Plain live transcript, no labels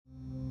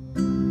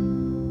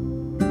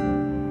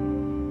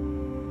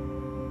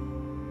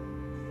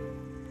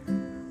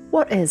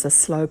What is a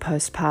slow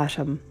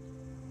postpartum?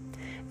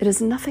 It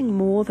is nothing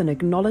more than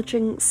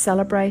acknowledging,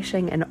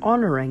 celebrating and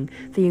honouring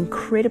the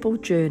incredible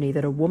journey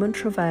that a woman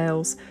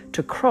travails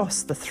to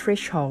cross the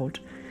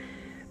threshold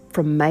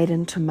from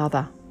maiden to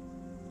mother.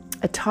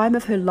 A time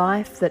of her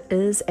life that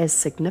is as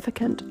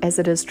significant as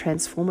it is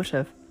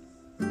transformative.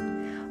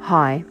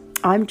 Hi,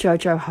 I'm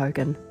Jojo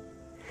Hogan.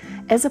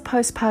 As a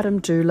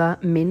postpartum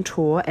doula,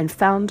 mentor and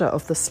founder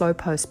of the Slow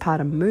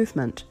Postpartum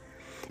movement,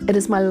 it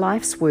is my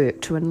life's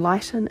work to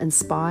enlighten,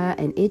 inspire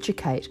and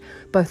educate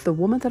both the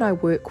woman that I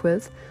work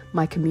with,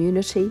 my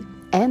community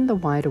and the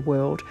wider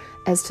world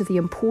as to the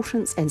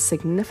importance and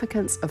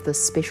significance of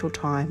this special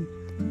time.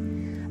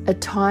 A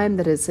time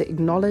that is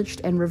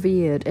acknowledged and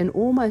revered in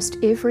almost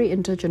every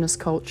Indigenous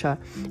culture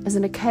as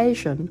an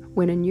occasion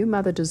when a new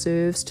mother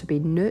deserves to be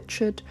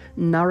nurtured,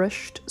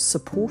 nourished,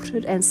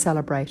 supported and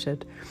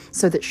celebrated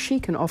so that she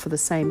can offer the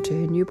same to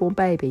her newborn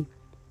baby.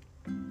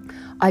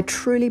 I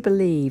truly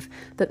believe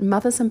that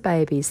mothers and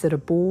babies that are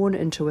born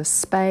into a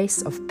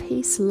space of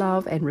peace,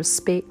 love and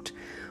respect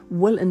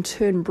will in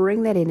turn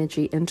bring that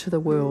energy into the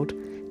world,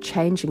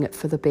 changing it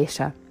for the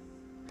better.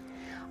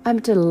 I'm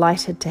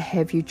delighted to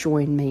have you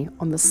join me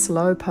on the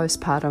Slow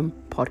Postpartum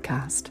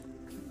podcast.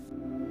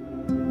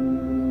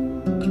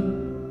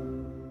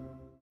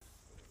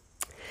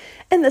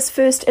 In this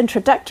first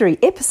introductory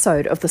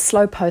episode of the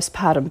Slow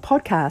Postpartum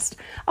podcast,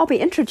 I'll be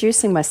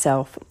introducing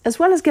myself as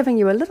well as giving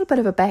you a little bit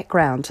of a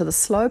background to the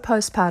Slow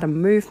Postpartum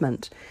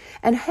movement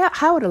and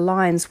how it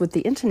aligns with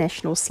the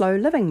international slow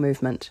living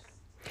movement.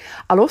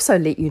 I'll also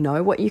let you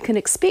know what you can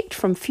expect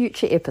from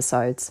future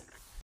episodes.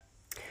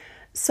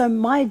 So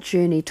my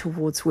journey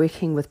towards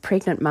working with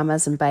pregnant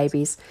mamas and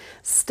babies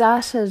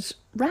started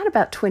around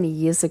about 20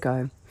 years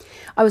ago.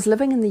 I was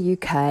living in the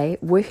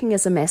UK, working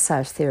as a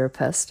massage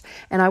therapist,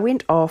 and I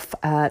went off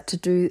to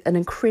do an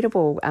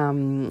incredible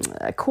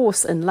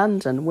course in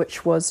London,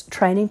 which was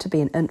training to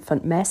be an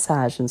infant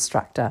massage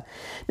instructor.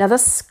 Now,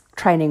 this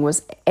training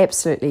was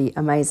absolutely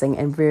amazing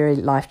and very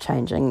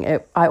life-changing.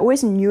 I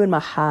always knew in my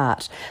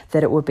heart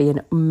that it would be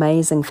an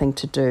amazing thing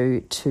to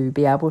do, to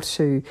be able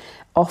to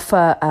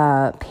offer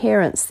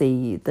parents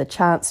the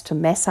chance to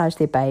massage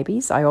their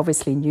babies. I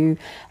obviously knew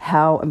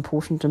how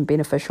important and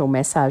beneficial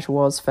massage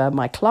was for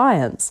my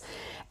clients.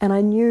 And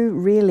I knew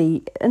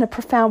really in a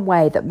profound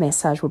way that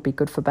massage would be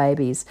good for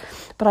babies.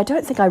 But I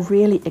don't think I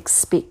really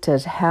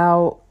expected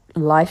how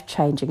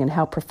life-changing and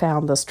how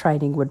profound this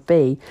training would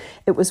be.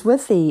 It was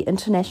with the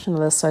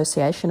International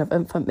Association of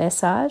Infant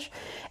Massage,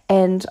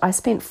 and I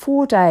spent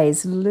 4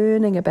 days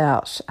learning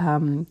about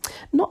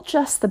not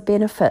just the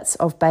benefits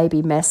of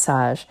baby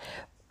massage.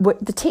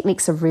 The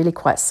techniques are really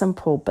quite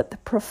simple, but the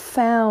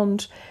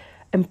profound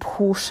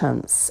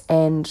importance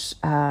and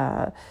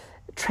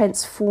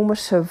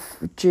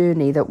transformative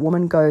journey that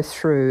women go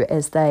through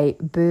as they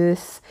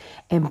birth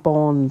and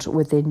bond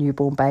with their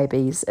newborn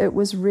babies. It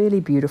was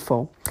really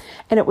beautiful.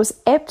 And it was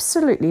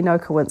absolutely no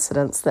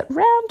coincidence that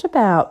round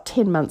about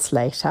 10 months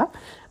later,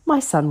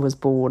 my son was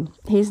born.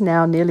 He's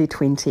now nearly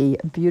 20,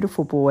 a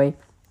beautiful boy.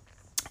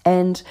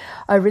 And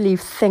I really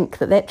think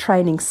that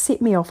training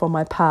set me off on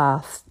my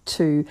path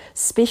to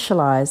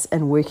specialise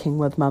in working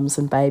with mums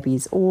and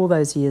babies all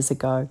those years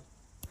ago.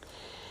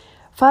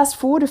 Fast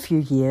forward a few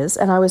years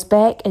and I was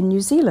back in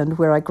New Zealand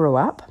where I grew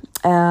up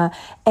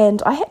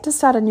and I had to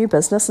start a new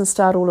business and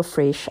start all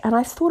afresh, and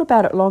I thought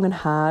about it long and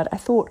hard. I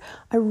thought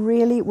I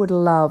really would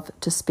love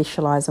to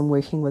specialise in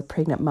working with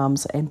pregnant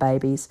mums and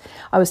babies.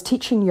 I was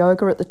teaching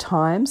yoga at the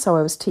time, so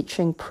I was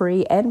teaching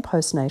pre and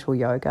postnatal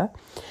yoga,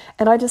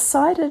 and I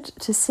decided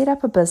to set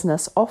up a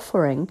business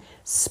offering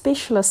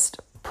specialist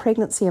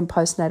pregnancy and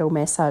postnatal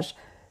massage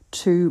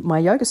to my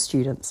yoga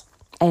students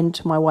and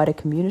to my wider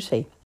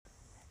community.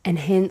 And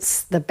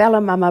hence the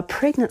Bella Mama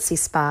Pregnancy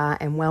Spa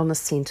and Wellness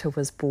Centre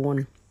was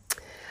born.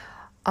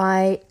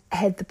 I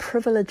had the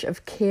privilege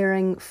of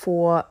caring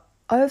for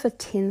over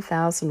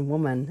 10,000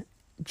 women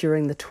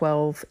during the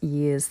 12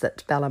 years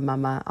that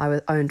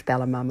I owned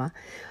Bella Mama.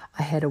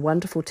 I had a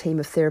wonderful team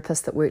of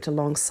therapists that worked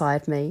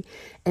alongside me,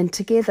 and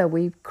together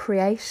we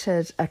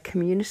created a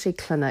community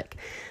clinic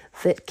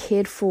that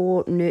cared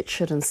for,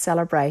 nurtured and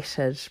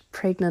celebrated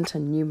pregnant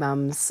and new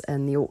mums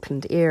in the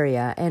Auckland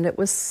area. And it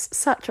was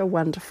such a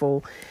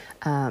wonderful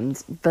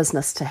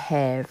business to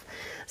have.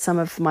 Some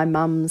of my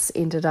mums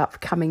ended up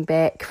coming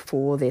back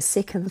for their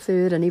second,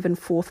 third and even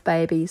fourth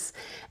babies.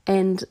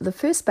 And the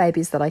first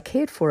babies that I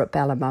cared for at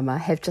Bella Mama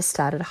have just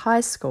started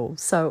high school.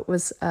 So it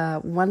was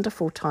a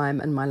wonderful time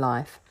in my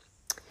life.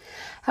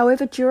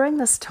 However, during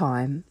this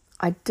time,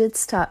 I did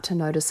start to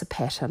notice a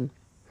pattern.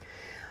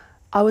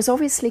 I was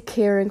obviously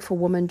caring for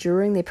women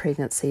during their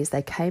pregnancies.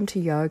 They came to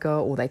yoga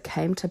or they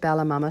came to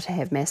Bella Mama to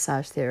have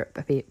massage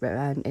therapy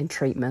and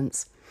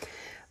treatments.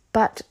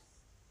 But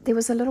there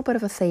was a little bit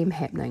of a theme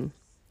happening.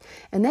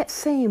 And that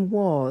theme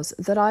was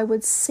that I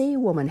would see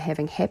women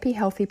having happy,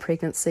 healthy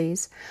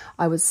pregnancies.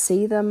 I would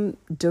see them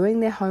doing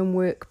their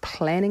homework,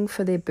 planning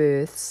for their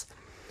births.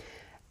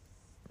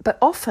 But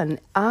often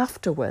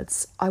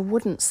afterwards, I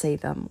wouldn't see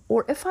them.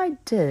 Or if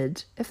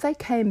they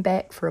came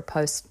back for a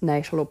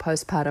postnatal or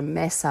postpartum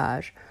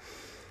massage,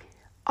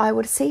 I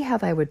would see how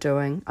they were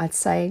doing. I'd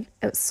say,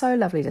 "It's so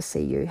lovely to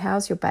see you.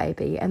 How's your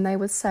baby?" And they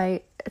would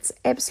say, "It's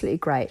absolutely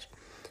great."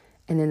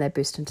 And then they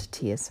burst into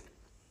tears.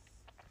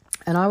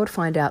 And I would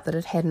find out that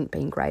it hadn't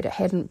been great, it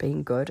hadn't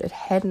been good, it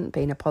hadn't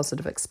been a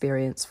positive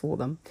experience for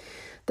them,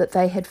 that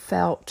they had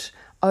felt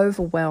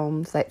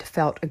overwhelmed, they'd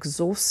felt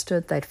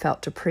exhausted, they'd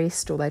felt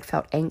depressed, or they'd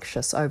felt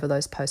anxious over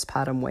those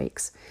postpartum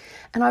weeks.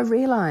 And I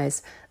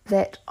realised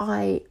that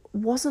I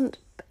wasn't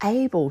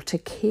able to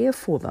care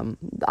for them.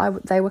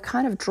 They were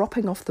kind of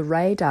dropping off the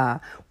radar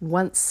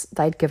once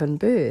they'd given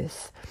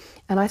birth.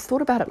 And I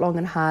thought about it long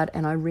and hard,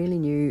 and I really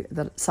knew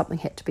that something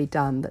had to be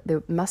done, that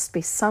there must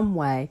be some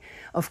way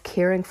of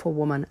caring for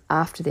women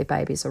after their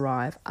babies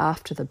arrive,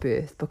 after the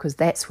birth, because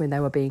that's when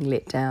they were being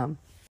let down.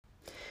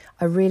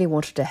 I really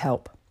wanted to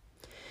help.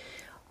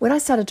 When I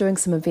started doing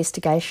some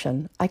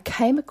investigation, I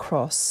came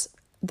across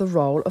the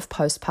role of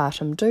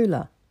postpartum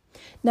doula.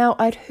 Now,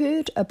 I'd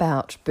heard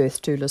about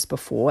birth doulas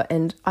before,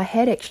 and I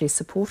had actually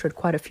supported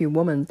quite a few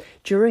women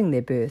during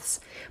their births,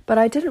 but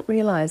I didn't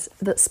realise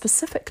that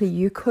specifically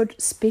you could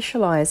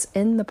specialise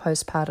in the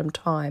postpartum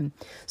time,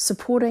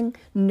 supporting,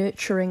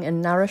 nurturing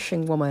and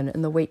nourishing women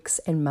in the weeks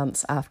and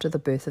months after the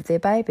birth of their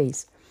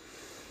babies.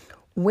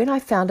 When I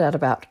found out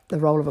about the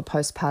role of a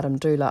postpartum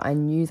doula, I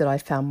knew that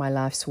I'd found my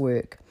life's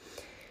work.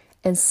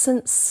 And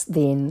since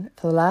then,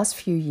 for the last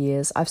few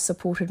years, I've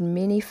supported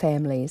many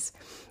families,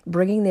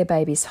 bringing their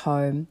babies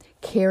home,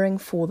 caring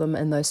for them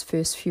in those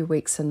first few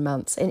weeks and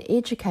months, and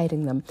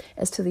educating them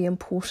as to the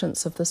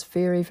importance of this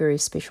very, very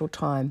special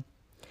time.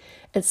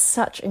 It's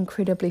such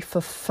incredibly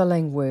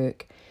fulfilling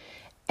work,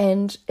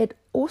 and it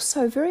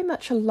also very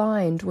much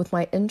aligned with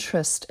my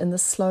interest in the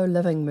slow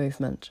living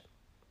movement.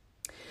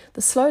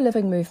 The slow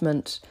living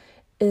movement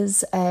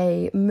is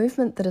a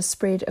movement that has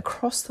spread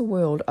across the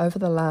world over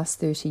the last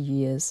 30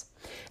 years.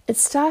 It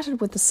started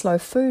with the slow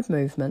food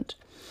movement,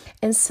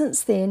 and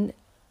since then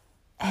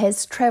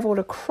has travelled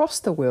across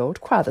the world,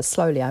 rather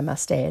slowly I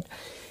must add,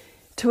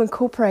 to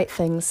incorporate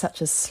things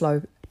such as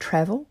slow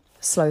travel,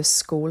 slow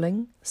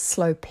schooling,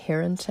 slow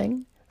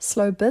parenting,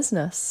 slow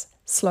business,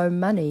 slow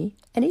money,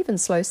 and even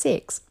slow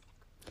sex.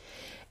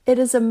 It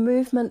is a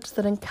movement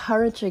that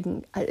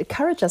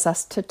encourages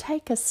us to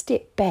take a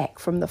step back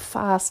from the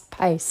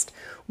fast-paced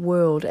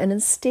world and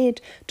instead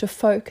to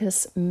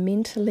focus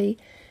mentally,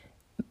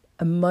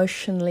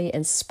 emotionally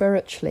and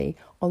spiritually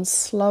on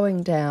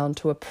slowing down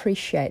to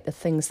appreciate the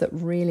things that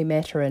really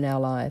matter in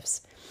our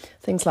lives.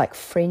 Things like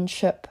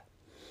friendship,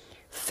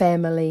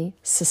 family,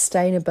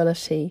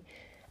 sustainability,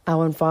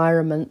 our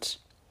environment,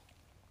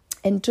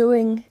 and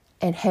doing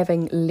and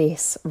having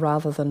less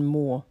rather than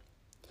more.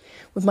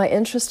 With my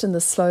interest in the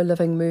slow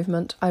living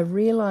movement, I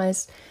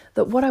realised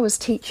that what I was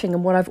teaching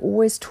and what I've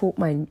always taught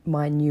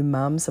my new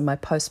mums and my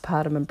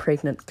postpartum and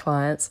pregnant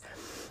clients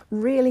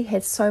really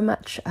had so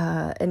much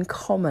in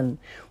common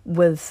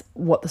with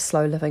what the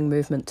slow living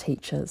movement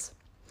teaches.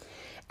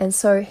 And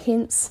so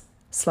hence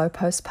Slow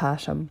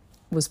Postpartum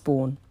was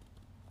born.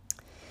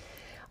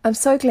 I'm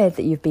so glad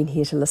that you've been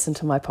here to listen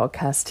to my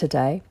podcast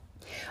today.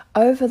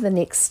 Over the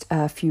next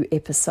few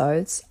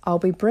episodes, I'll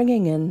be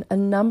bringing in a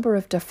number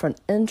of different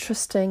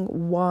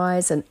interesting,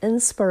 wise and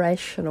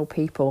inspirational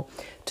people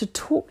to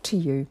talk to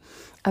you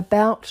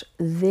about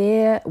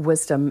their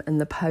wisdom in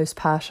the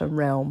postpartum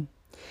realm.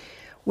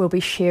 We'll be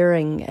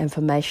sharing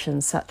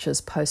information such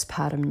as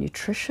postpartum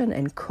nutrition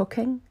and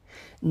cooking,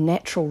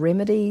 natural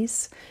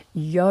remedies,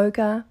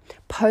 yoga,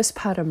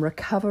 postpartum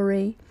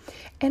recovery,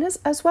 and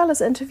as well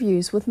as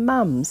interviews with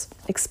mums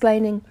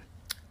explaining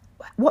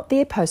what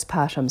their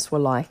postpartums were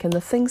like and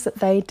the things that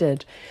they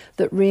did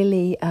that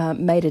really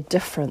made a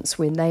difference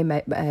when they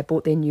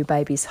brought their new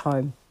babies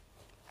home.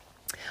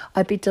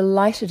 I'd be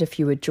delighted if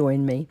you would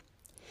join me.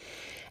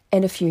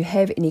 And if you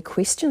have any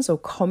questions or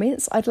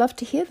comments, I'd love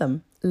to hear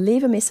them.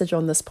 Leave a message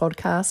on this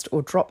podcast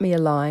or drop me a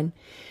line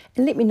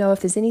and let me know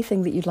if there's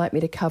anything that you'd like me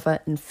to cover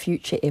in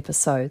future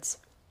episodes.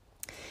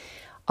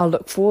 I'll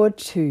look forward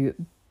to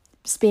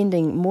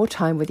spending more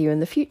time with you in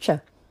the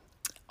future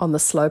on the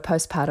Slow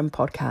Postpartum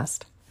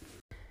podcast.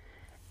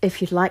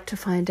 If you'd like to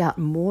find out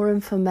more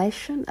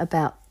information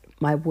about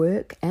my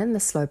work and the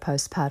Slow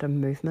Postpartum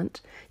movement,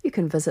 you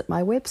can visit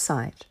my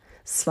website,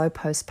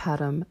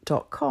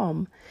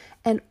 slowpostpartum.com,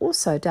 and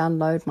also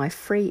download my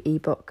free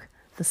ebook,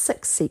 The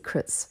 6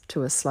 Secrets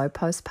to a Slow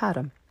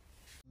Postpartum.